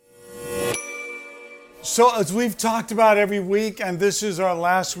So as we've talked about every week, and this is our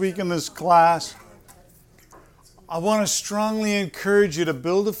last week in this class, I want to strongly encourage you to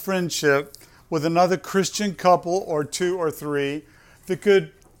build a friendship with another Christian couple or two or three that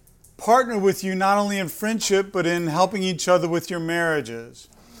could partner with you not only in friendship, but in helping each other with your marriages.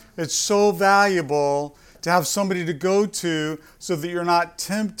 It's so valuable to have somebody to go to so that you're not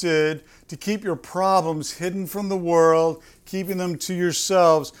tempted to keep your problems hidden from the world, keeping them to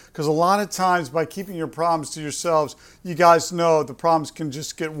yourselves. Because a lot of times by keeping your problems to yourselves, you guys know the problems can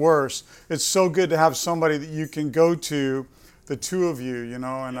just get worse. It's so good to have somebody that you can go to, the two of you,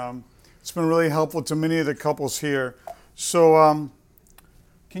 and it's been really helpful to many of the couples here. So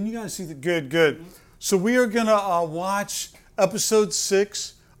can you guys see that? Good. So we are going to watch episode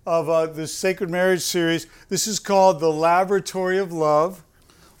 6 of this Sacred Marriage series. This is called The Laboratory of Love.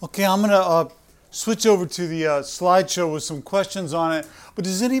 Okay, I'm going to switch over to the slideshow with some questions on it. But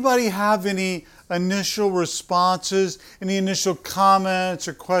does anybody have any initial responses, any initial comments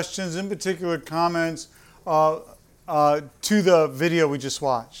or questions, in particular comments to the video we just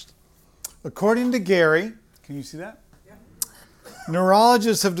watched? According to Gary, can you see that? Yeah.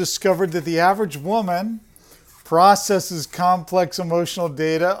 Neurologists have discovered that the average woman processes complex emotional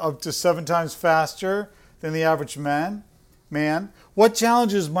data up to 7 times faster than the average man. What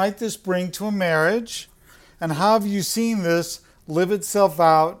challenges might this bring to a marriage? And how have you seen this live itself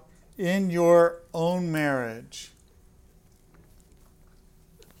out in your own marriage?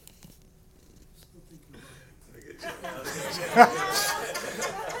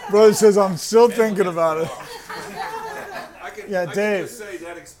 Brother says, I'm still thinking about it. I Dave. can just say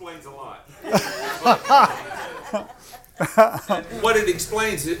that explains a lot. What it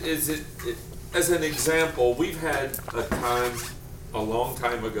explains is as an example, we've had a long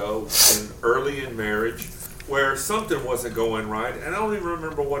time ago, early in marriage, where something wasn't going right, and I don't even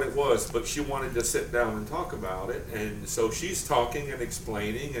remember what it was, but she wanted to sit down and talk about it, and so she's talking and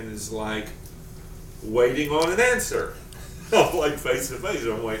explaining, and is like waiting on an answer. I'm like face to face,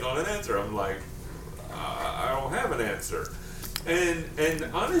 I'm waiting on an answer. I'm like, I don't have an answer. And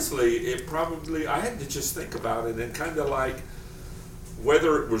honestly, I had to just think about it and kind of like,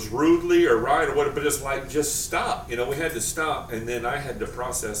 whether it was rudely or right or whatever, but it's like, just stop. We had to stop, and then I had to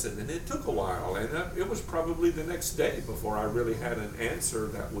process it, and it took a while. And it was probably the next day before I really had an answer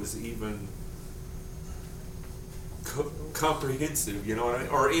that was even comprehensive, you know what I mean?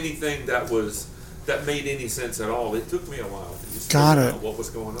 Or anything that made any sense at all. It took me a while to just figure out what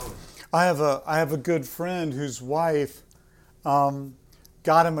was going on. I have a good friend whose wife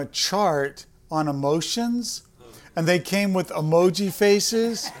got him a chart on emotions, and they came with emoji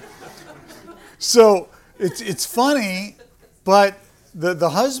faces. So it's funny, but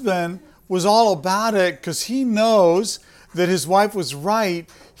the husband was all about it because he knows that his wife was right.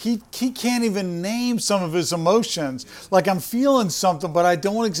 He can't even name some of his emotions. Like, I'm feeling something, but I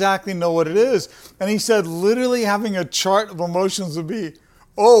don't exactly know what it is. And he said literally having a chart of emotions would be,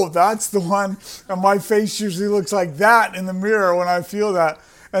 oh, that's the one, and my face usually looks like that in the mirror when I feel that.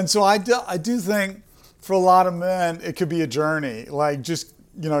 And so I do think for a lot of men, it could be a journey, like just,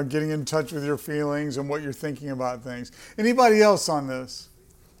 getting in touch with your feelings and what you're thinking about things. Anybody else on this?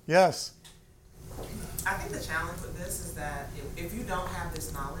 Yes? I think the challenge with this is that if you don't have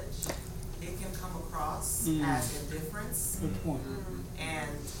this knowledge, it can come across as indifference. Good point. And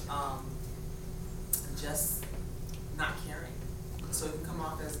just not caring. So it can come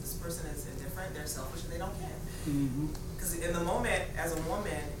off as this person is indifferent, they're selfish, and they don't care. Because in the moment, as a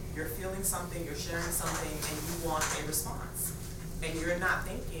woman, you're feeling something, you're sharing something, and you want a response. And you're not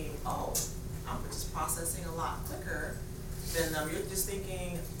thinking, oh, I'm just processing a lot quicker than you're just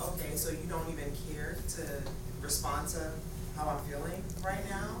thinking, okay, so you don't even care to respond to how I'm feeling right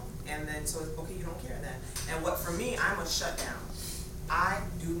now. And then, so, okay, you don't care then. And for me, I'm a shutdown. I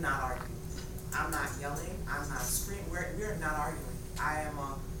do not argue. I'm not yelling, I'm not screaming, we're not arguing. I am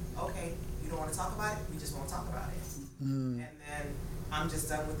okay, you don't want to talk about it, we just won't talk about it. And then I'm just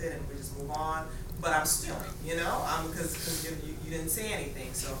done with it and we just move on. But I'm still, because you didn't say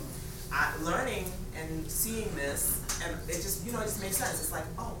anything. So learning and seeing this, and it just, it just makes sense. It's like,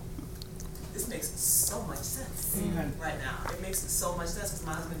 oh, this makes so much sense right now. It makes so much sense because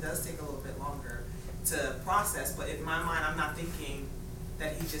my husband does take a little bit longer to process, but in my mind, I'm not thinking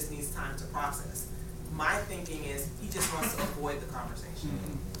that he just needs time to process. My thinking is he just wants to avoid the conversation.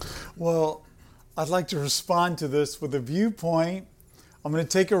 Well, I'd like to respond to this with a viewpoint. I'm going to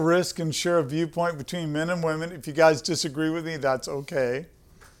take a risk and share a viewpoint between men and women. If you guys disagree with me, that's okay.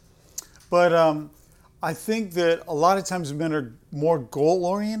 But I think that a lot of times men are more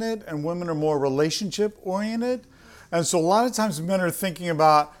goal-oriented and women are more relationship-oriented. And so a lot of times men are thinking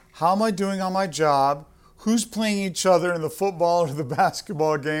about, how am I doing on my job? who's playing each other in the football or the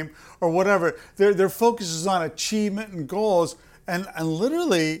basketball game or whatever. Their focus is on achievement and goals. And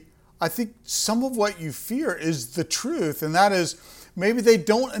literally, I think some of what you fear is the truth. And that is, maybe they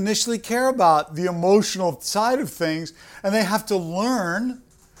don't initially care about the emotional side of things, and they have to learn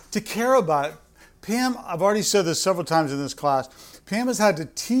to care about it. Pam, I've already said this several times in this class, Pam has had to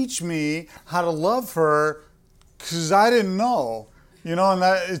teach me how to love her because I didn't know, and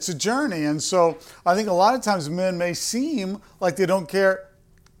that it's a journey. And so I think a lot of times men may seem like they don't care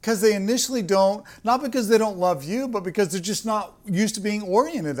because they initially don't, not because they don't love you, but because they're just not used to being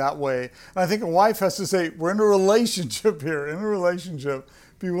oriented that way. And I think a wife has to say, we're in a relationship here,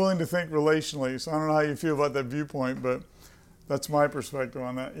 be willing to think relationally. So I don't know how you feel about that viewpoint, but that's my perspective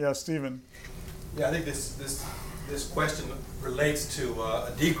on that. Yeah, Stephen. Yeah, I think this question relates to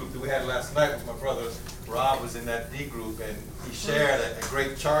a D group that we had last night with my brother. Rob was in that D group, and he shared a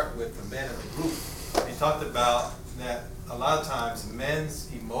great chart with the men in the group. He talked about that a lot of times men's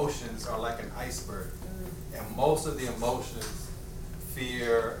emotions are like an iceberg, and most of the emotions,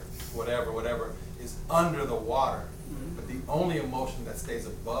 fear, whatever, is under the water. But the only emotion that stays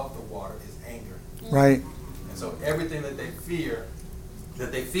above the water is anger. Right. And so everything that they feel,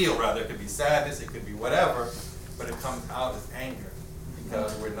 it could be sadness, it could be whatever, but it comes out as anger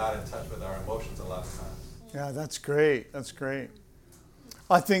because we're not in touch with our emotions a lot of times. Yeah, that's great. That's great.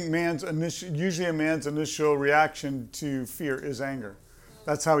 I think usually a man's initial reaction to fear is anger.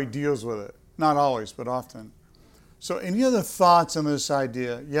 That's how he deals with it. Not always, but often. So any other thoughts on this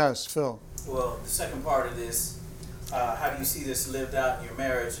idea? Yes, Phil. Well, the second part of this, how do you see this lived out in your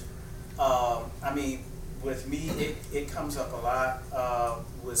marriage? With me, it comes up a lot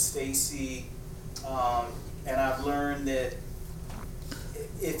with Stacy, and I've learned that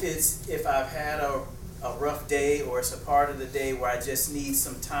if I've had a rough day, or it's a part of the day where I just need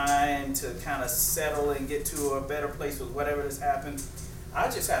some time to kind of settle and get to a better place with whatever has happened, I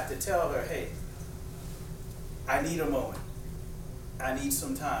just have to tell her, hey, I need a moment. I need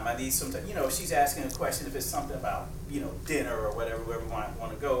some time. If she's asking a question, if it's something about, dinner or whatever, where we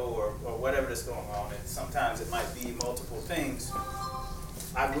want to go, or whatever that's going on, and sometimes it might be multiple things.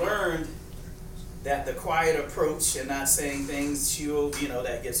 I've learned that the quiet approach and not saying things, will get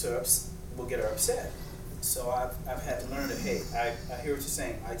her upset. So I've had to learn that, hey, I hear what you're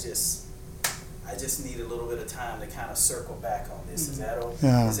saying. I just need a little bit of time to kind of circle back on this. Is that okay?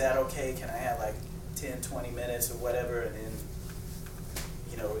 Yeah. Is that okay? Can I have like 10, 20 minutes or whatever, and then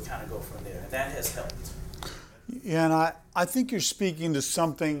we kind of go from there. And that has helped. Yeah, and I think you're speaking to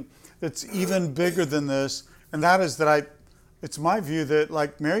something that's even bigger than this, and that is that it's my view that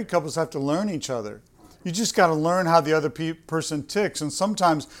like married couples have to learn each other. You just got to learn how the other person ticks, and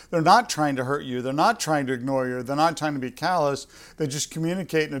sometimes they're not trying to hurt you, they're not trying to ignore you, they're not trying to be callous, they just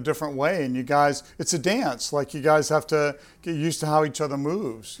communicate in a different way, and you guys, it's a dance, like you guys have to get used to how each other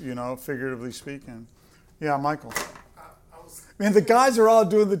moves, figuratively speaking. Yeah, Michael. Man, the guys are all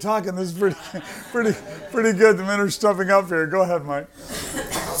doing the talking. This is pretty good. The men are stuffing up here. Go ahead, Mike.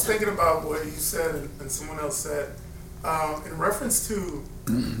 I was thinking about what you said and someone else said. In reference to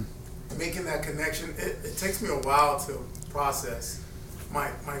making that connection, it takes me a while to process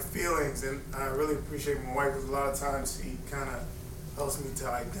my feelings, and I really appreciate my wife because a lot of times she kind of helps me to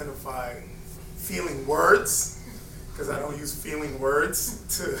identify feeling words, because I don't use feeling words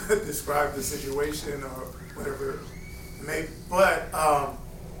to describe the situation or whatever. But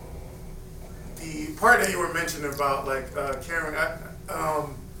the part that you were mentioning about caring, I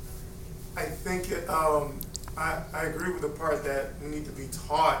think I agree with the part that we need to be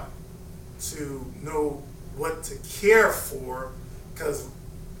taught to know what to care for, because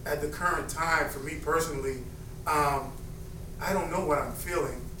at the current time, for me personally, I don't know what I'm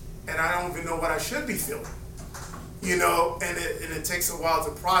feeling, and I don't even know what I should be feeling, and it takes a while to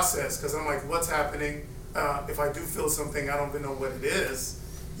process, because I'm like, what's happening? If I do feel something, I don't even know what it is,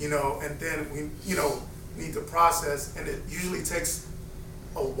 and then we, need to process, and it usually takes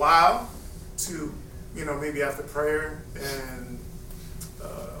a while to, maybe after prayer and,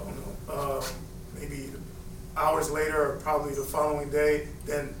 maybe hours later or probably the following day,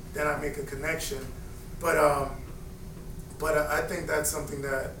 then I make a connection. But I think that's something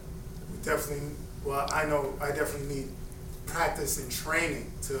that we definitely, I know I definitely need practice and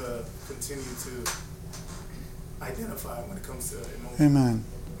training to continue to identify when it comes to emotion. Amen.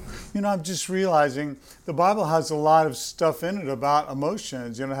 I'm just realizing the Bible has a lot of stuff in it about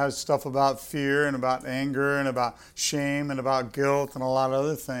emotions. It has stuff about fear and about anger and about shame and about guilt and a lot of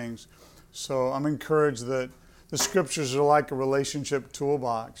other things. So I'm encouraged that the scriptures are like a relationship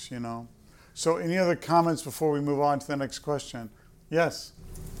toolbox, So any other comments before we move on to the next question? Yes?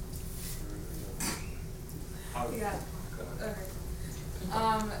 Yeah. Okay.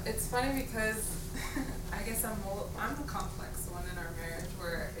 It's funny because I guess I'm the complex one in our marriage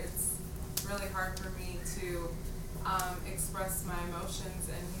where it's really hard for me to express my emotions,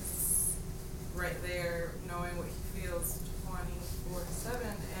 and he's right there knowing what he feels 24/7,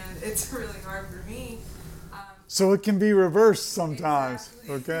 and it's really hard for me. So it can be reversed sometimes.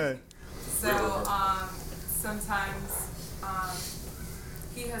 Exactly. Okay. So sometimes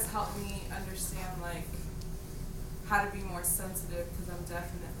he has helped me understand like how to be more sensitive, because I'm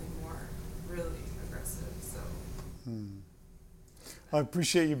definitely more really aggressive. So I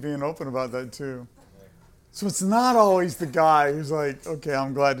appreciate you being open about that too. So it's not always the guy who's like, okay,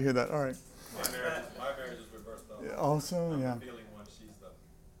 I'm glad to hear that. All right. My marriage is reversed though. Yeah, also, I'm yeah. the feeling one, she's the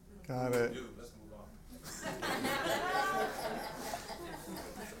Got it. dude. Let's move on.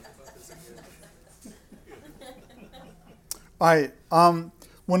 All right.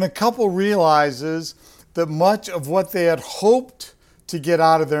 When a couple realizes that much of what they had hoped to get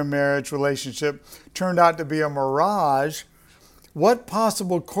out of their marriage relationship turned out to be a mirage, what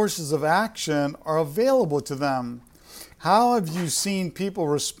possible courses of action are available to them? How have you seen people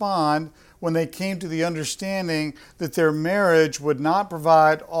respond when they came to the understanding that their marriage would not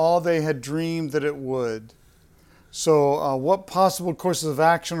provide all they had dreamed that it would? So what possible courses of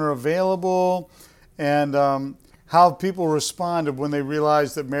action are available, and how have people responded when they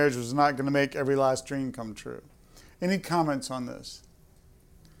realized that marriage was not going to make every last dream come true? Any comments on this?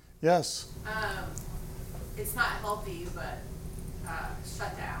 Yes? It's not healthy, but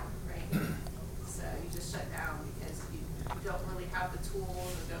shut down, right? So you just shut down because you don't really have the tools,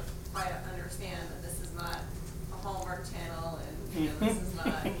 or don't quite understand that this is not a Hallmark channel, and this is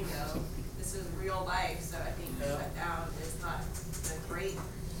not, this is real life. So I think shut down is not a great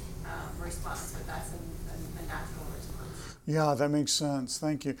response, but that's a natural response. Yeah, that makes sense.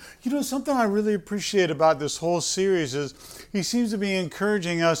 Thank you. Something I really appreciate about this whole series is he seems to be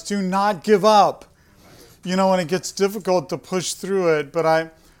encouraging us to not give up. When it gets difficult to push through it,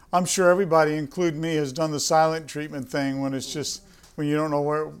 but I'm sure everybody, including me, has done the silent treatment thing when you don't know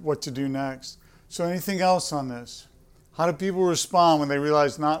what to do next. So anything else on this? How do people respond when they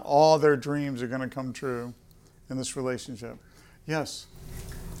realize not all their dreams are going to come true in this relationship? Yes?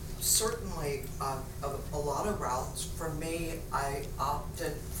 Certainly, a lot of routes. For me, I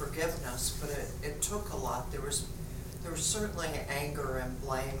opted forgiveness, but it took a lot. There was certainly anger and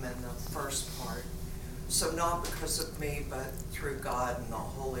blame in the first part. So not because of me, but through God and the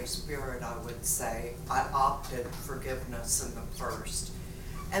Holy Spirit, I would say. I opted forgiveness in the first.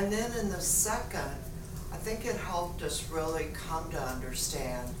 And then in the second, I think it helped us really come to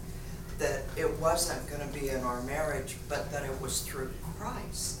understand that it wasn't going to be in our marriage, but that it was through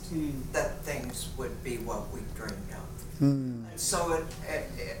Christ that things would be what we dreamed of. And so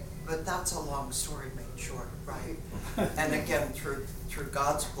but that's a long story made short, right? And again, through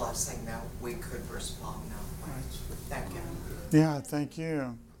God's blessing, that we could respond that way. Thank you. Yeah, thank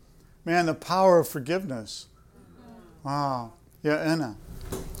you. Man, the power of forgiveness. Wow. Yeah, Anna.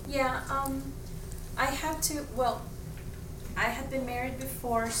 Yeah, I had been married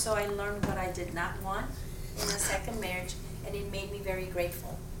before, so I learned what I did not want in a second marriage, and it made me very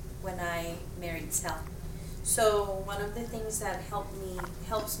grateful when I married Sal. So one of the things that helps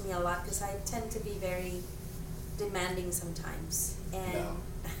me a lot, because I tend to be very demanding sometimes, and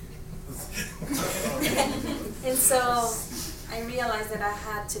and so I realized that I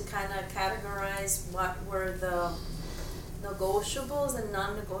had to kind of categorize what were the negotiables and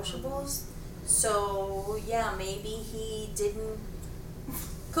non-negotiables. So yeah, maybe he didn't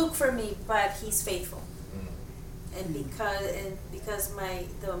cook for me, but he's faithful. And because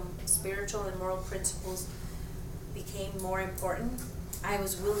the spiritual and moral principles became more important, I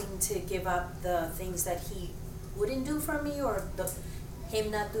was willing to give up the things that he wouldn't do for me, or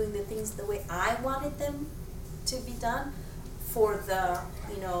him not doing the things the way I wanted them to be done, for the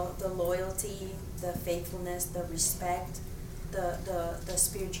loyalty, the faithfulness, the respect, the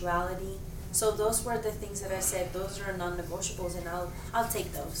spirituality. So those were the things that I said, those are non-negotiables, and I'll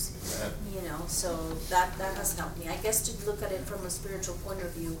take those. So that has helped me. I guess to look at it from a spiritual point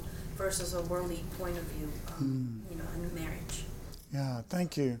of view versus a worldly point of view, in marriage. Yeah,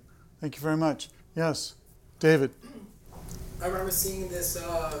 thank you. Thank you very much. Yes, David. I remember seeing this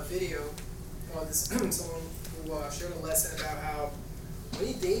video of someone who shared a lesson about how when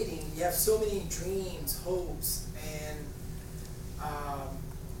you're dating, you have so many dreams, hopes, and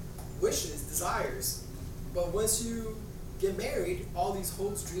wishes, desires. But once you get married, all these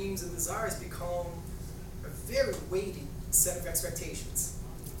hopes, dreams, and desires become a very weighty set of expectations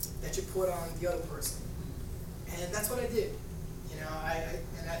that you put on the other person. And that's what I did.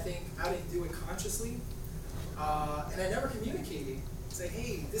 I think I didn't do it consciously. and I never communicated. Say,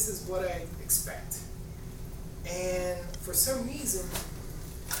 hey, this is what I expect. And for some reason,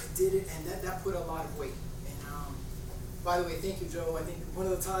 I did it, and that put a lot of weight. And by the way, thank you, Joe. I think one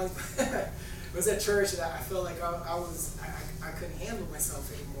of the times it was at church that I felt like I couldn't handle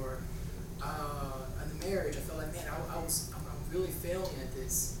myself anymore. In the marriage, I felt like, man, I'm really failing at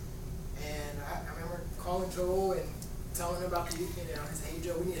this. And I remember calling Joe and telling him about the, I said, hey,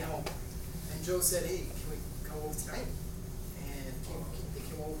 Joe, we need help. And Joe said, hey, can we come over tonight? And they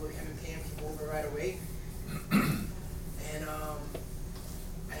came over, him and Pam came over right away. And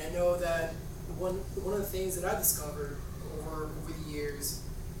I know that one of the things that I discovered over the years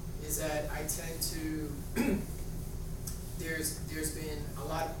is that I tend to, there's been a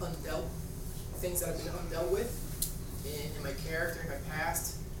lot of undealt things that I've been undealt with in my character, in my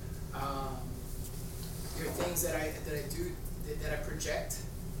past. There are things that I do that I project,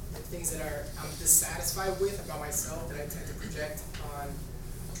 and things that I'm dissatisfied with about myself that I tend to project on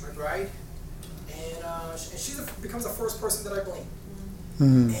my bride, and she becomes the first person that I blame.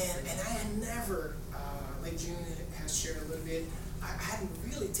 And I had never, like June has shared a little bit, I hadn't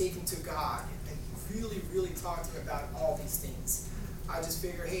really taken to God and really talked to him about all these things. I just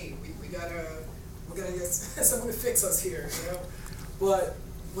figured, hey, we gotta get someone to fix us here, But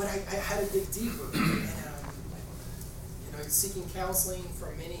when I had to dig deeper, and seeking counseling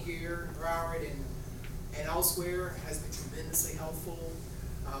from many here in Broward and elsewhere has been tremendously helpful.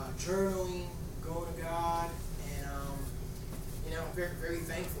 Journaling, going to God, and I'm very, very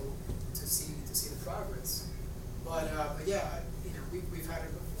thankful to see the progress. But yeah,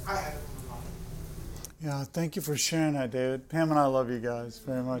 I had it a lot. Yeah, thank you for sharing that, David. Pam and I love you guys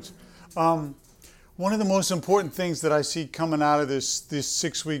very much. One of the most important things that I see coming out of this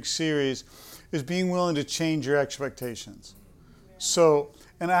 6-week series is being willing to change your expectations. So,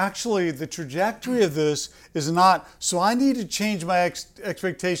 and actually the trajectory of this is not, so I need to change my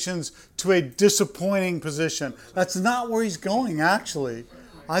expectations to a disappointing position. That's not where he's going, actually.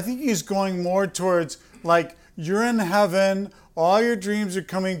 I think he's going more towards, like, you're in heaven, all your dreams are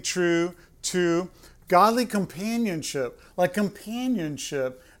coming true, to godly companionship. Like,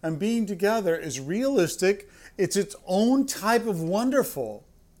 companionship and being together is realistic. It's its own type of wonderful.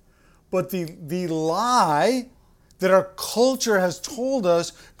 But the lie that our culture has told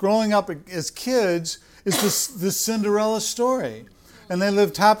us growing up as kids is this Cinderella story. And they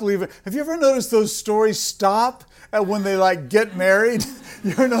lived happily. Have you ever noticed those stories stop at when they get married?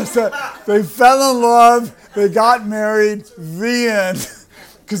 You ever notice that? They fell in love, they got married, the end.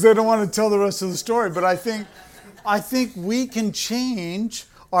 Because they don't want to tell the rest of the story. But I think we can change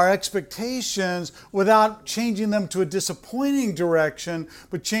our expectations without changing them to a disappointing direction,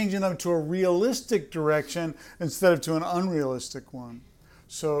 but changing them to a realistic direction instead of to an unrealistic one.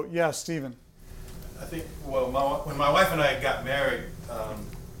 So, yeah, Stephen. I think, well, when my wife and I got married,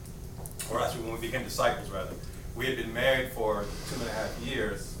 or actually when we became disciples, rather, we had been married for 2.5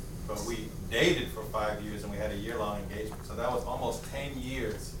 years, but we dated for 5 years and we had a year-long engagement. So that was almost 10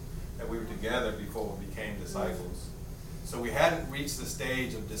 years that we were together before we became disciples. So we hadn't reached the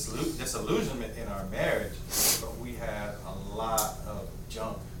stage of disillusionment in our marriage, but we had a lot of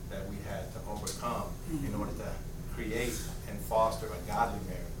junk that we had to overcome in order to create and foster a godly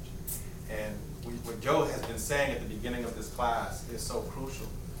marriage. And what Joe has been saying at the beginning of this class is so crucial.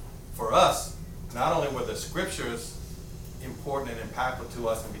 For us, not only were the scriptures important and impactful to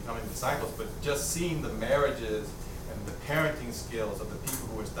us in becoming disciples, but just seeing the marriages and the parenting skills of the people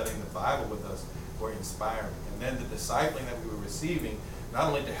who were studying the Bible with us were inspiring. And then the discipling that we were receiving, not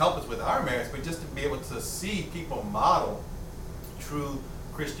only to help us with our marriage, but just to be able to see people model true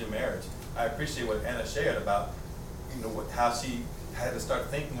Christian marriage. I appreciate what Anna shared about, how she had to start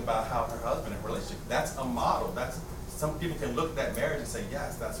thinking about how her husband and relationship. That's a model. Some people can look at that marriage and say,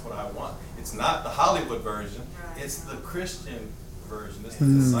 yes, that's what I want. It's not the Hollywood version. It's the Christian version. It's the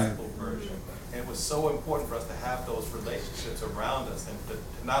disciple version. And it was so important for us to have those relationships around us and to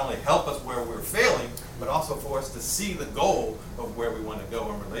not only help us where we're failing, but also for us to see the goal of where we want to go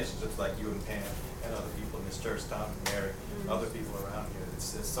in relationships like you and Pam and other people in this church, Tom and Mary, other people around here.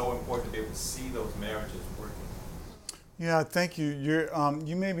 It's so important to be able to see those marriages working. Yeah, thank you.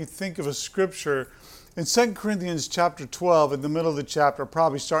 You made me think of a scripture in 2 Corinthians chapter 12, in the middle of the chapter,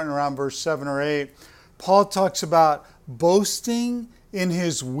 probably starting around verse 7 or 8. Paul talks about boasting in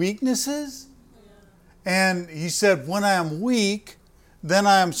his weaknesses. And he said, when I am weak, then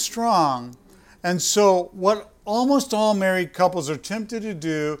I am strong. And so what almost all married couples are tempted to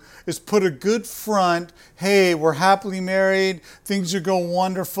do is put a good front. Hey, we're happily married. Things are going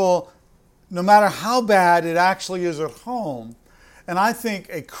wonderful. No matter how bad it actually is at home. And I think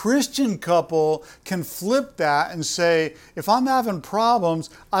a Christian couple can flip that and say, if I'm having problems,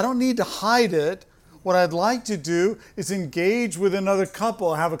 I don't need to hide it. What I'd like to do is engage with another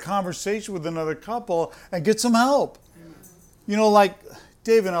couple, have a conversation with another couple, and get some help. You know, like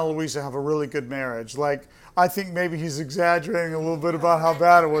Dave and Eloisa have a really good marriage. Like, I think maybe he's exaggerating a little bit about how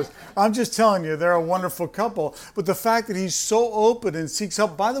bad it was. I'm just telling you, they're a wonderful couple. But the fact that he's so open and seeks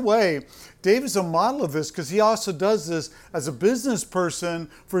help, by the way, Dave is a model of this because he also does this as a business person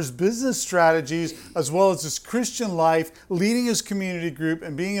for his business strategies as well as his Christian life, leading his community group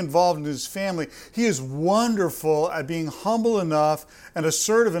and being involved in his family. He is wonderful at being humble enough and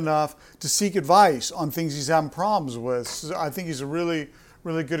assertive enough to seek advice on things he's having problems with. So I think he's a really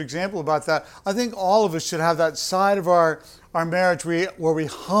good example about that. I think all of us should have that side of our marriage where we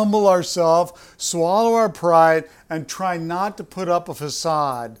humble ourselves, swallow our pride, and try not to put up a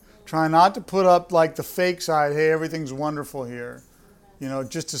facade. Try not to put up like the fake side, hey, everything's wonderful here, you know,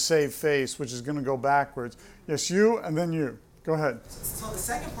 just to save face, which is going to go backwards. Yes, you, and then you. Go ahead. So the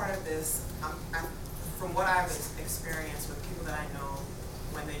second part of this, from what I've experienced with people that I know,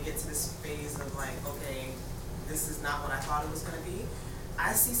 when they get to this phase of like, okay, this is not what I thought it was going to be,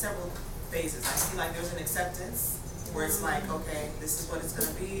 I see several phases. I see like there's an acceptance where it's like, okay, this is what it's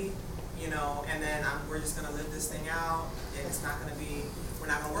going to be, you know, and then we're just going to live this thing out, and it's not going to be, we're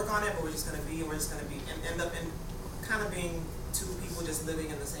not going to work on it, but we're just going to be, and end up in kind of being two people just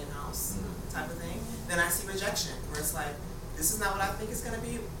living in the same house type of thing. Then I see rejection, where it's like, this is not what I think it's going to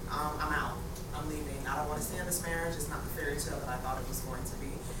be, I'm out, I'm leaving, I don't want to stay in this marriage, it's not the fairy tale that I thought it was going to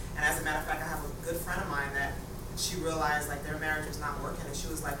be. And as a matter of fact, I have a good friend of mine that she realized like their marriage was not working, and she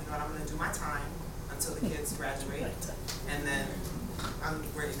was like, you know what, I'm going to do my time until the kids graduate, and then I'm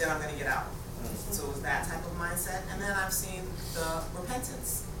going to get out. So it was that type of mindset. And then I've seen the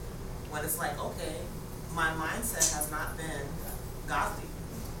repentance, when it's like, okay, my mindset has not been godly.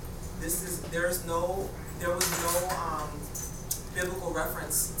 There was no biblical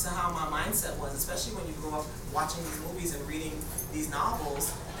reference to how my mindset was, especially when you grow up watching these movies and reading these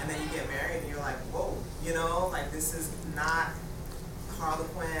novels, and then you get married and you're like, whoa, you know, like this is not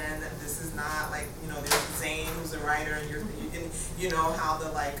Harlequin, this is not like, you know, there's Zane who's a writer, and you know how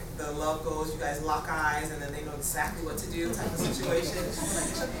the love goes, you guys lock eyes and then they know exactly what to do type of situation.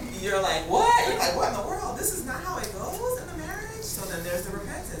 You're like, what? You're like, what in the world? This is not how it goes in the marriage? So then there's the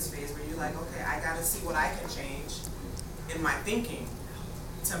repentance phase where you're like, okay, I gotta see what I can change in my thinking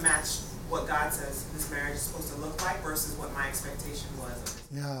to match what God says this marriage is supposed to look like versus what my expectation was.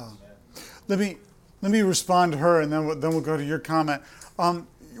 Yeah. Let me respond to her, and then we'll go to your comment.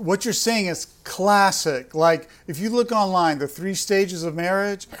 What you're saying is classic. Like, if you look online, the 3 stages of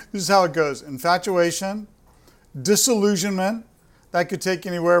marriage, this is how it goes. Infatuation, disillusionment, that could take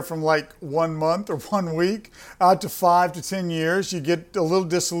anywhere from like 1 month or 1 week out to 5 to 10 years. You get a little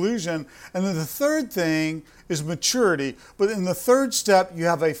disillusioned. And then the third thing is maturity. But in the third step, you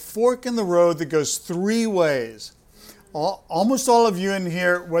have a fork in the road that goes 3 ways. Almost all of you in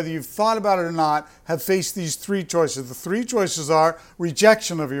here, whether you've thought about it or not, have faced these 3 choices. The 3 choices are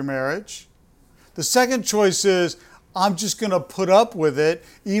rejection of your marriage. The second choice is, I'm just going to put up with it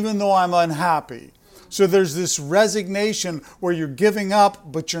even though I'm unhappy. So there's this resignation where you're giving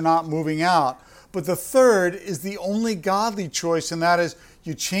up, but you're not moving out. But the third is the only godly choice, and that is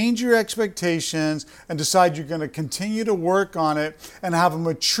you change your expectations and decide you're going to continue to work on it and have a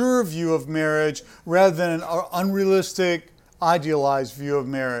mature view of marriage rather than an unrealistic, idealized view of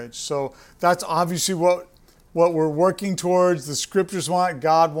marriage. So that's obviously what we're working towards. The scriptures want,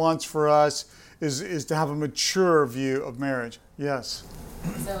 God wants for us, is to have a mature view of marriage. Yes?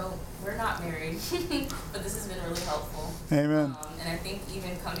 So we're not married, but this has been really helpful. Amen. And I think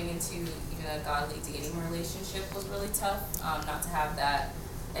even coming into even a godly dating relationship was really tough. Not to have that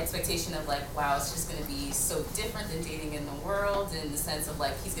expectation of like, wow, it's just going to be so different than dating in the world, in the sense of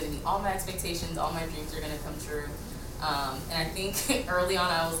like, he's going to meet all my expectations, all my dreams are going to come true. And I think early on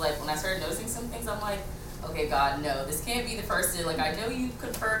I was like, when I started noticing some things, I'm like, okay, God, no, this can't be the person. Like, I know you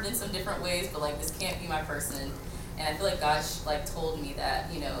confirmed in some different ways, but like, this can't be my person. And I feel like God told me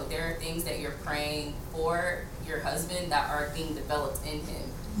that, you know, there are things that you're praying for your husband that are being developed in him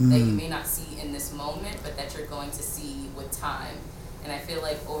that you may not see in this moment, but that you're going to see with time. And I feel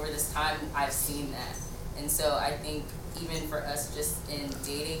like over this time, I've seen that. And so I think even for us just in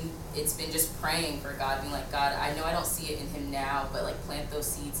dating, it's been just praying for God, being like, God, I know I don't see it in him now, but like plant those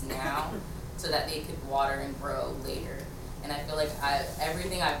seeds now so that they could water and grow later. And I feel like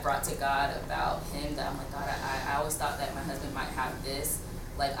everything I've brought to God about him, that I'm like, God, I always thought that my husband might have this.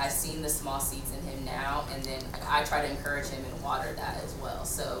 Like, I've seen the small seeds in him now, and then I try to encourage him and water that as well.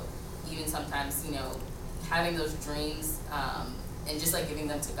 So even sometimes, you know, having those dreams and just like giving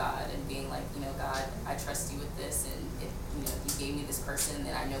them to God and being like, you know, God, I trust you with this, and if, you know, you gave me this person,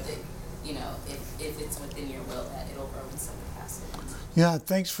 then I know that, you know, if it's within your will, that it'll grow in some capacity. Yeah,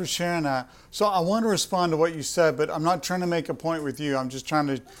 thanks for sharing that. So I want to respond to what you said, but I'm not trying to make a point with you. I'm just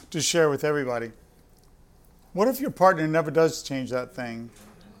trying to share with everybody. What if your partner never does change that thing?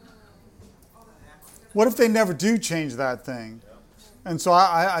 What if they never do change that thing? And so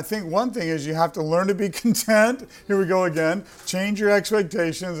I think one thing is you have to learn to be content. Here we go again. Change your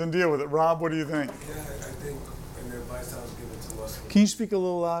expectations and deal with it. Rob, what do you think? Yeah, I think an advice that was given to us. Can you speak a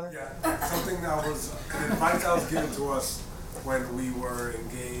little louder? Yeah, something that was, an advice that was given to us when we were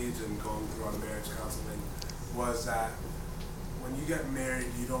engaged and going through our marriage counseling was that when you get married,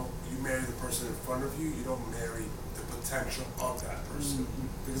 you marry the person in front of you, you don't marry the potential of that person.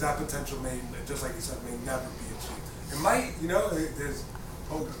 Because that potential may, just like you said, may never be achieved. It might, you know, there's,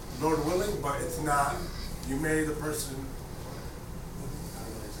 oh, Lord willing, but it's not. You marry the person,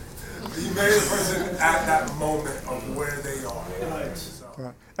 you marry the person at that moment of where they are. Right. So.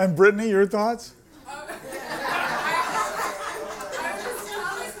 Right. And Brittany, your thoughts?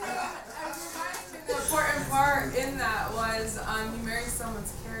 The important part in that was you marry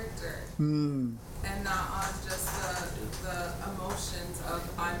someone's character and not on just the emotions of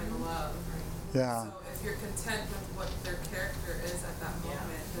I'm in love. Yeah. So if you're content with what their character is at that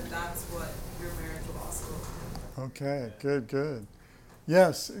moment, then that's what your marriage will also look like. Okay, good.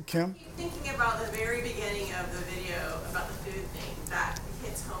 Yes, Kim? Thinking about the very beginning of the video about the food thing, that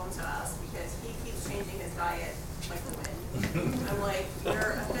hits home to us because he keeps changing his diet like the wind. I'm like,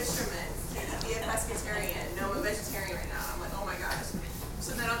 you're a fisherman, be a pescatarian. No, I'm a vegetarian right now. I'm like, oh my gosh.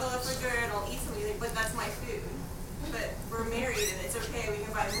 So then I'll go to the refrigerator and I'll eat something, like, but that's my food. But we're married and it's okay, we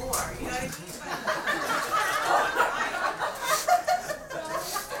can buy more. You know what I mean?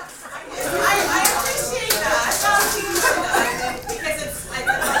 I appreciate that. I thought you said that because it's like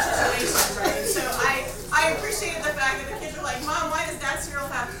a situation, right? So I appreciated the fact that the kids were like, Mom, why does that cereal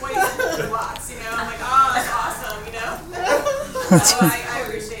have poison in the box? You know, I'm like, oh, that's awesome, you know? So I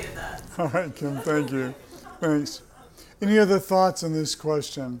appreciated that. All right, Kim, thank you. Thanks. Any other thoughts on this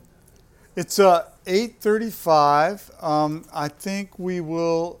question? It's 8:35. I think we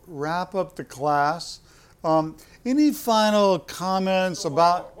will wrap up the class. Any final comments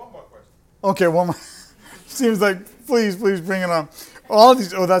about? One more question. Okay, one more. Seems like, please bring it on. All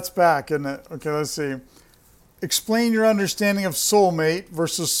these, that's back, isn't it? Okay, let's see. Explain your understanding of soulmate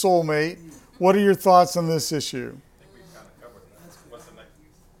versus soulmate. What are your thoughts on this issue? I think we've kind of covered that. What's the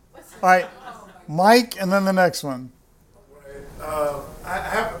next? All right, Mike, and then the next one. I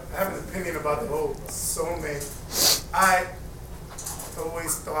have an opinion about the whole soulmate. I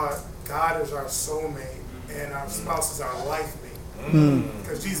always thought God is our soulmate and our spouse is our life mate.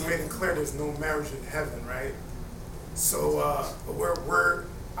 Because Jesus made it clear there's no marriage in heaven, right? So we're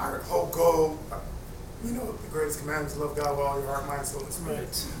our whole goal, you know, the greatest commandment is love God with all your heart, mind, soul, and spirit.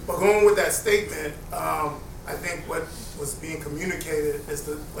 Right. But going with that statement, I think what was being communicated is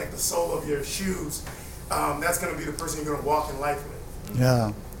the sole of your shoes. That's going to be the person you're going to walk in life with.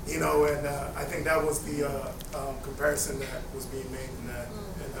 Yeah. You know, and I think that was the comparison that was being made in that,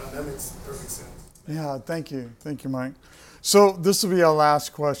 and that makes perfect sense. Yeah, thank you, Mike. So this will be our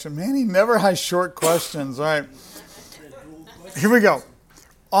last question. Man, he never has short questions. All right, here we go.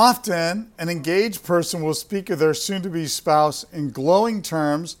 Often, an engaged person will speak of their soon-to-be spouse in glowing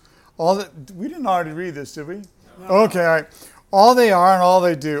terms. We didn't already read this, did we? No. Okay, all right. All they are and all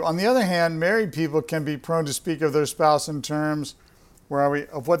they do. On the other hand, married people can be prone to speak of their spouse in terms, where are we,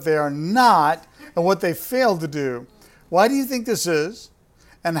 of what they are not and what they fail to do. Why do you think this is?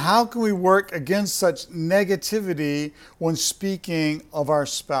 And how can we work against such negativity when speaking of our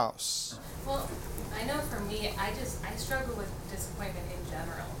spouse? Well, I know for me, I struggle with disappointment in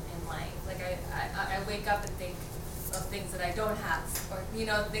general in life. Like I wake up and think of things that I don't have, or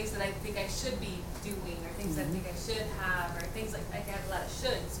things that I think I should be doing, or things I think I should have, or things like I have a lot of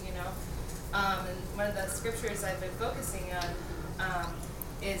shoulds, And one of the scriptures I've been focusing on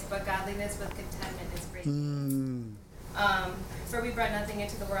is, "But godliness with contentment is great." For we brought nothing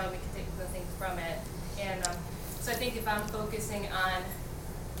into the world, we can take nothing from it. And so I think if I'm focusing on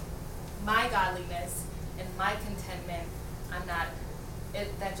my godliness and my contentment,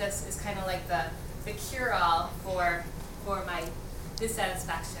 that just is kind of like the cure-all for my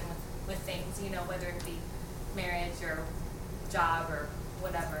dissatisfaction with things, whether it be marriage or job or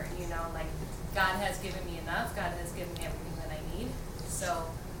whatever, like God has given me enough, God has given me everything that I need, so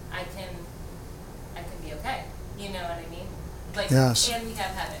I can be okay, you know what I mean? Like, yes. And we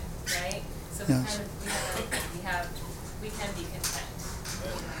have heaven, right? So yes. we can be content.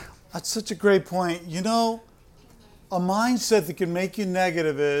 That's such a great point. a mindset that can make you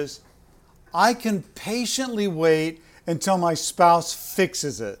negative is, I can patiently wait until my spouse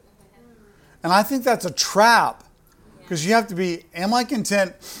fixes it. And I think that's a trap, because you have to be, am I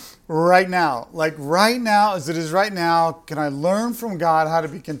content right now? Like right now, as it is right now, can I learn from God how to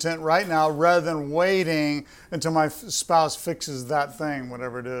be content right now rather than waiting until my spouse fixes that thing,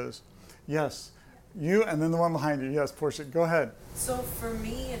 whatever it is? Yes. You, and then the one behind you. Yes, Portia, go ahead. So for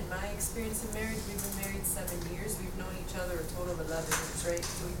me, in my experience in marriage, we've been married 7 years. We've known each other a total of 11 years, right?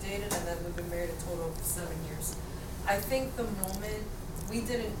 So we dated and then we've been married a total of 7 years. I think the moment we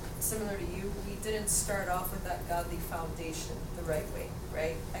didn't, similar to you, we didn't start off with that godly foundation the right way,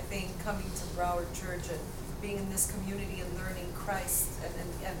 right? I think coming to Broward Church and being in this community and learning Christ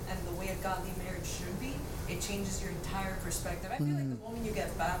and the way a godly marriage should be, it changes your entire perspective. I feel like the moment you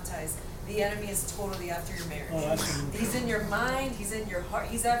get baptized, the enemy is totally after your marriage. He's in your mind, he's in your heart,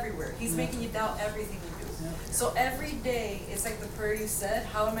 he's everywhere. He's making you doubt everything you do. So every day, it's like the prayer you said,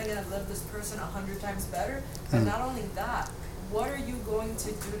 how am I going to love this person 100 times better? But not only that, what are you going to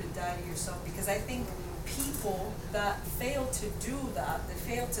do to die to yourself? Because I think people that fail to do that,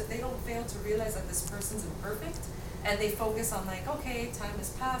 they don't fail to realize that this person's imperfect, and they focus on like, okay, time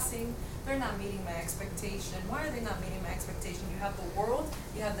is passing, they're not meeting my expectation. Why are they not meeting my expectation? You have the world,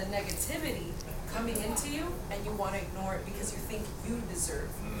 you have the negativity coming into you, and you want to ignore it because you think you deserve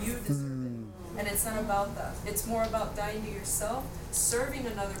it. And it's not about that. It's more about dying to yourself, serving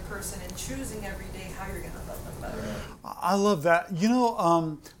another person, and choosing every day how you're going to love them better. I love that. You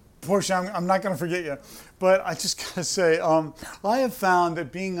know, Portia, I'm not going to forget you, but I just got to say, I have found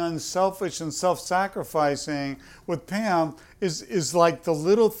that being unselfish and self-sacrificing with Pam is like the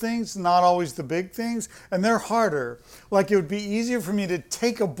little things, not always the big things, and they're harder. Like it would be easier for me to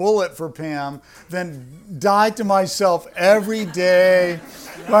take a bullet for Pam than die to myself every day.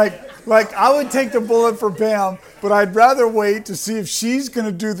 Like I would take the bullet for Pam, but I'd rather wait to see if she's going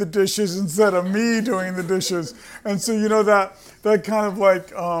to do the dishes instead of me doing the dishes. And so, you know, that kind of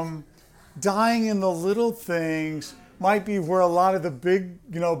like dying in the little things might be where a lot of the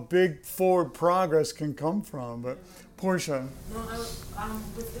big forward progress can come from. But Portia. No,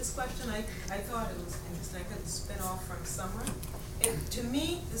 with this question, I thought it was interesting. I could spin off from Summer. To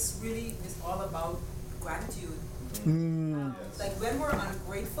me, this really is all about gratitude. Like when we're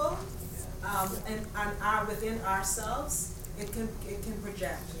ungrateful and are within ourselves, it can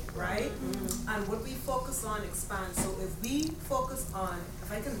project, right? And what we focus on expands. So if we focus on,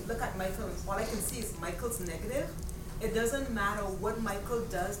 if I can look at Michael, all I can see is Michael's negative. It doesn't matter what Michael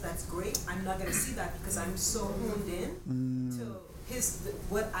does that's great. I'm not going to see that because I'm so honed in to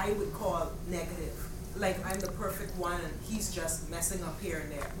what I would call negative. Like I'm the perfect one and he's just messing up here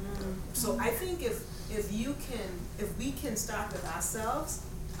and there. So I think if we can start with ourselves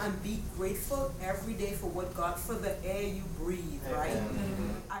and be grateful every day for for the air you breathe, right?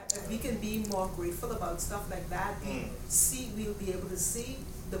 If we can be more grateful about stuff like that, we'll be able to see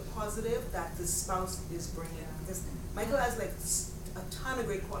the positive that the spouse is bringing. Because Michael has like a ton of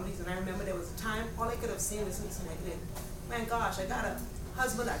great qualities, and I remember there was a time all I could have seen was something negative. Man, gosh, I got a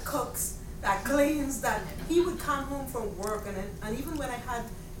husband that cooks, that cleans, that he would come home from work, and even when I had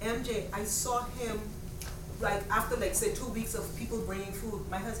MJ, I saw him like after like say 2 weeks of people bringing food.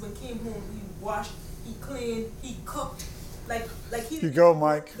 My husband came home, he washed, he cleaned, he cooked, like he. You go,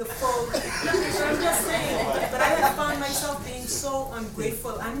 Mike. The full. So I'm just saying, but I have found myself being so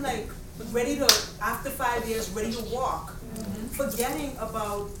ungrateful. I'm like ready to, after 5 years, ready to walk, forgetting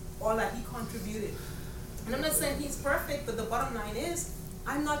about all that he contributed. And I'm not saying he's perfect, but the bottom line is,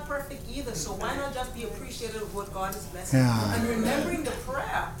 I'm not perfect either, so why not just be appreciative of what God is blessing you? And remembering the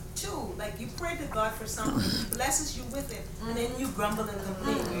prayer, too. Like, you pray to God for something, He blesses you with it, and then you grumble and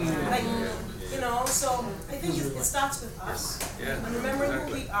complain. Like, so I think it starts with us. And remembering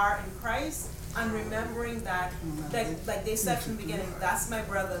who we are in Christ, and remembering that, like they said from the beginning, that's my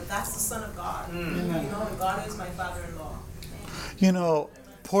brother, that's the Son of God. And God is my father-in-law. You know,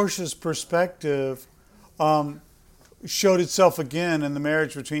 Portia's perspective showed itself again in the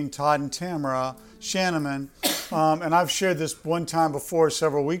marriage between Todd and Tamara Shanneman. And I've shared this one time before,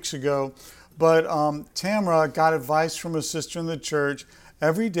 several weeks ago, but Tamara got advice from a sister in the church.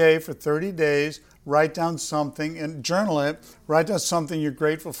 Every day for 30 days, write down something and journal it. Write down something you're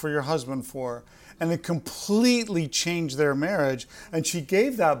grateful for your husband for. And it completely changed their marriage. And she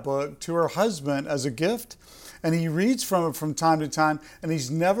gave that book to her husband as a gift. And he reads from it from time to time, and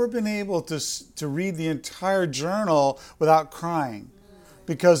he's never been able to read the entire journal without crying,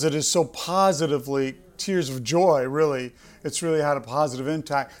 because it is so positively, tears of joy, really. It's really had a positive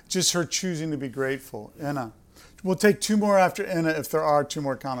impact, just her choosing to be grateful. Anna. We'll take two more after Anna if there are two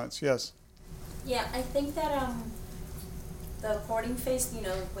more comments. Yes? Yeah, I think that the courting phase, you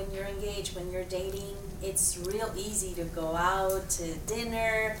know, when you're engaged, when you're dating, it's real easy to go out to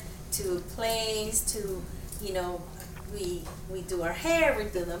dinner, to plays, to, you know, we do our hair, we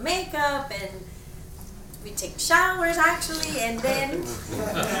do the makeup, and we take showers actually, and then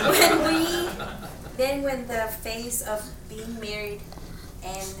when the phase of being married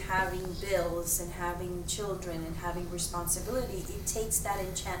and having bills and having children and having responsibility, it takes that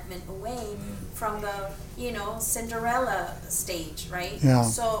enchantment away from the, you know, Cinderella stage, right? Yeah.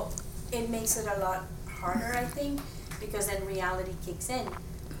 So it makes it a lot harder, I think, because then reality kicks in.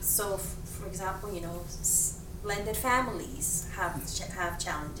 So, for example, you know, blended families have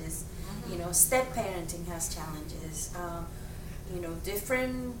challenges. You know, step parenting has challenges. You know,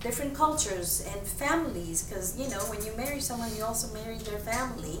 different cultures and families, because, you know, when you marry someone, you also marry their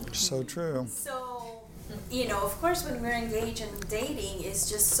family. So true. So, you know, of course, when we're engaged and dating, it's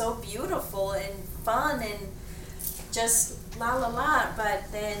just so beautiful and fun and just la la la. But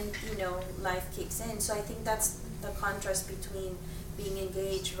then, you know, life kicks in. So I think that's the contrast between being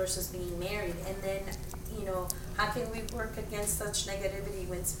engaged versus being married. And then, you know, how can we work against such negativity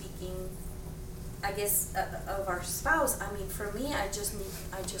when speaking, I guess, of our spouse? I mean, for me, I just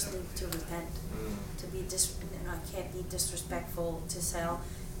need to repent, to be you know, I can't be disrespectful to Sal,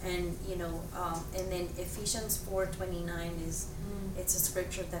 and you know, and then Ephesians 4:29 is, it's a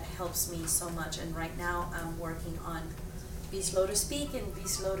scripture that helps me so much, and right now I'm working on be slow to speak and be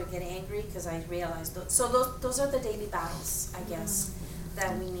slow to get angry, because I realize those are the daily battles, I guess,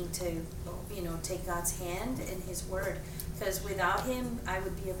 that we need to, you know, take God's hand in His Word. Because without Him, I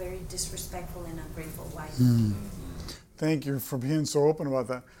would be a very disrespectful and ungrateful wife. Thank you for being so open about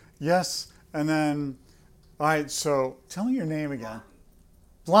that. Yes, and then, all right. So tell me your name again.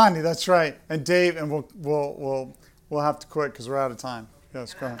 Blondie, that's right. And Dave, and we'll have to quit because we're out of time.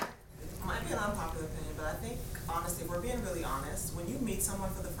 Yes, go ahead. Might be an unpopular opinion, but I think honestly, if we're being really honest, when you meet someone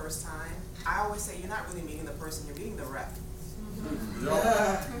for the first time, I always say you're not really meeting the person, you're meeting the rep.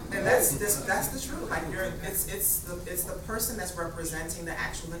 And that's the truth. Like it's the person that's representing the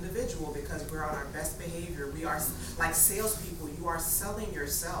actual individual, because we're on our best behavior. We are like salespeople. You are selling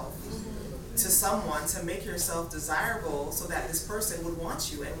yourself to someone to make yourself desirable, so that this person would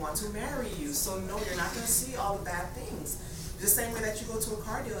want you and want to marry you. So no, you're not going to see all the bad things. The same way that you go to a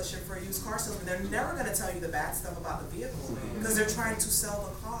car dealership for a used car salesman, they're never going to tell you the bad stuff about the vehicle, because they're trying to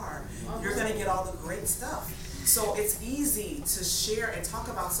sell the car. You're going to get all the great stuff. So it's easy to share and talk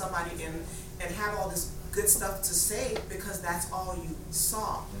about somebody and have all this good stuff to say, because that's all you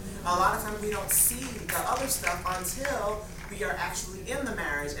saw. A lot of times we don't see the other stuff until we are actually in the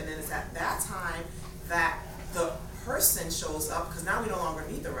marriage, and then it's at that time that the person shows up, because now we no longer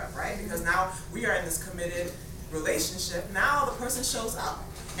need the rep, right? Because now we are in this committed relationship. Now the person shows up,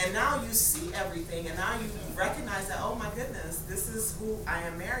 and now you see everything, and now you recognize that, oh my goodness, this is who I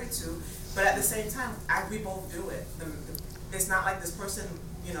am married to. But at the same time, we both do it. It's not like this person,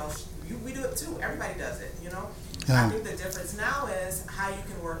 you know, we do it too. Everybody does it, you know. Yeah. I think the difference now is how you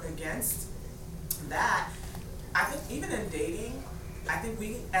can work against that. I think even in dating, I think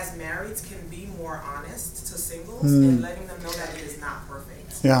we as marrieds can be more honest to singles and letting them know that it is not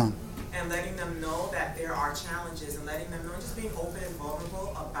perfect. Yeah. And letting them know that there are challenges, and letting them know, just being open and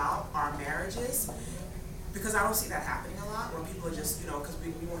vulnerable about our marriages. Because I don't see that happening a lot, where people are just, you know, because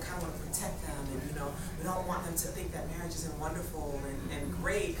we kind of want to protect them, and, you know, we don't want them to think that marriage isn't wonderful and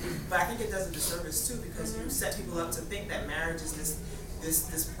great. But I think it does a disservice too, because you set people up to think that marriage is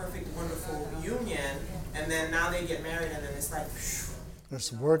this perfect, wonderful union, and then now they get married, and then it's like,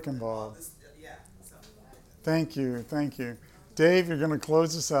 There's work involved. yeah. So. Thank you. Dave, you're going to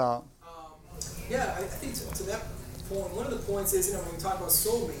close us out. Yeah, I think to that point, one of the points is, you know, when we talk about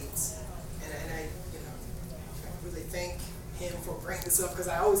soulmates, and I, you know, I really thank him for bringing this up, because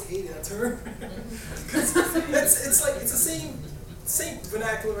I always hated that term. Because it's like, it's the same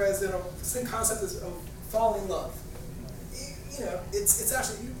vernacular as, you know, same concept as of falling in love. You know, it's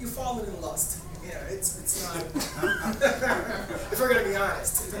actually, you falling in lust. You know, it's not, if we're going to be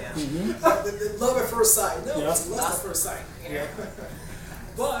honest. Yeah. The love at first sight. No, it's lust at first sight. You know?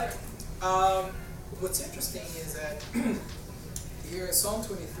 But what's interesting is that here in Psalm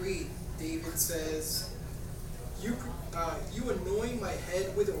 23, David says, you anoint my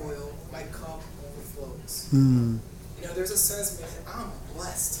head with oil, my cup overflows. You know, there's a sense of, I'm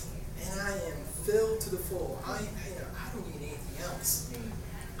blessed, and I am filled to the full. I don't need anything else.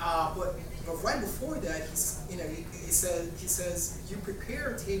 But right before that, he says, you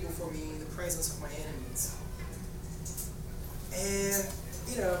prepare a table for me in the presence of my enemies. And,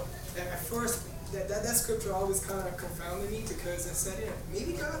 you know, at first, that scripture always kind of confounded me, because I said,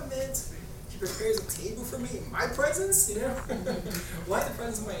 maybe God meant He prepares a table for me in my presence, you know? Why in the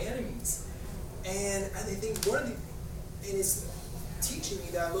presence of my enemies? And I think and it's teaching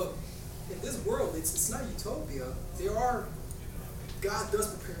me that, look, in this world, it's not utopia. God does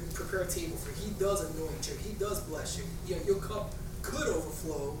prepare a table for you. He does anoint you. He does bless you. You know, your cup could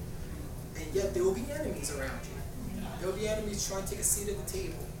overflow, and yet there will be enemies around you. There will be enemies trying to take a seat at the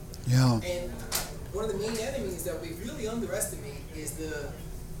table. Yeah. And one of the main enemies that we really underestimate is the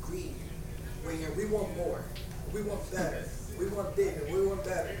greed, where we want more, we want better, we want bigger, we want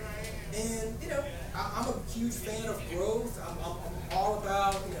better. And you know, I'm a huge fan of growth. I'm all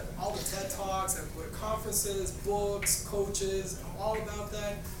about all the TED Talks, I go to conferences, books, coaches. I'm all about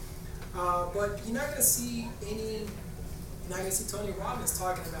that. But you're not gonna see Tony Robbins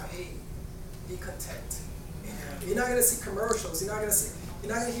talking about, hey, be content. You're not gonna see commercials. You're not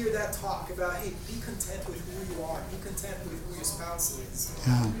gonna hear that talk about, hey, be content with who you are. Be content with who your spouse is.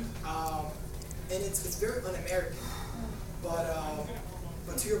 Yeah. And it's very un-American.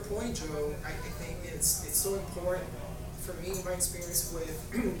 But to your point, Joe, I think it's so important for me, my experience with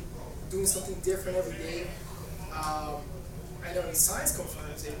doing something different every day. I know science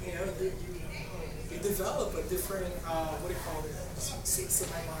confirms it. You know, you develop a different what do you call it? Six in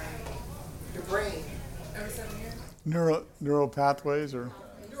my mind. Your brain. Every 7 years? Neural pathways or?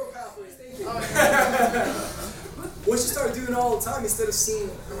 Neural pathways, thank you. Once you start doing it all the time, instead of seeing,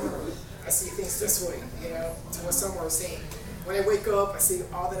 I see things this way, you know, to what someone was saying. When I wake up, I see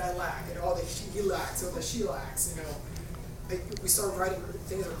all that I lack and all that he lacks, all that she lacks, you know. We start writing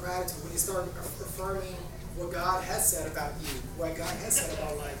things of gratitude. When you start affirming what God has said about you, what God has said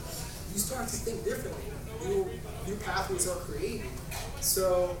about life, you start to think differently. New pathways are created.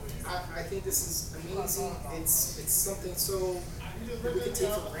 So I think this is amazing. It's something so that we can take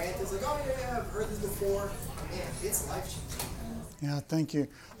for granted. It's like, oh yeah, I've heard this before. Man, it's life-changing. Yeah, thank you.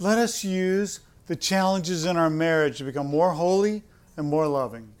 Let us use the challenges in our marriage to become more holy and more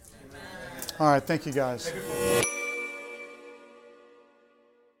loving. All right, thank you guys.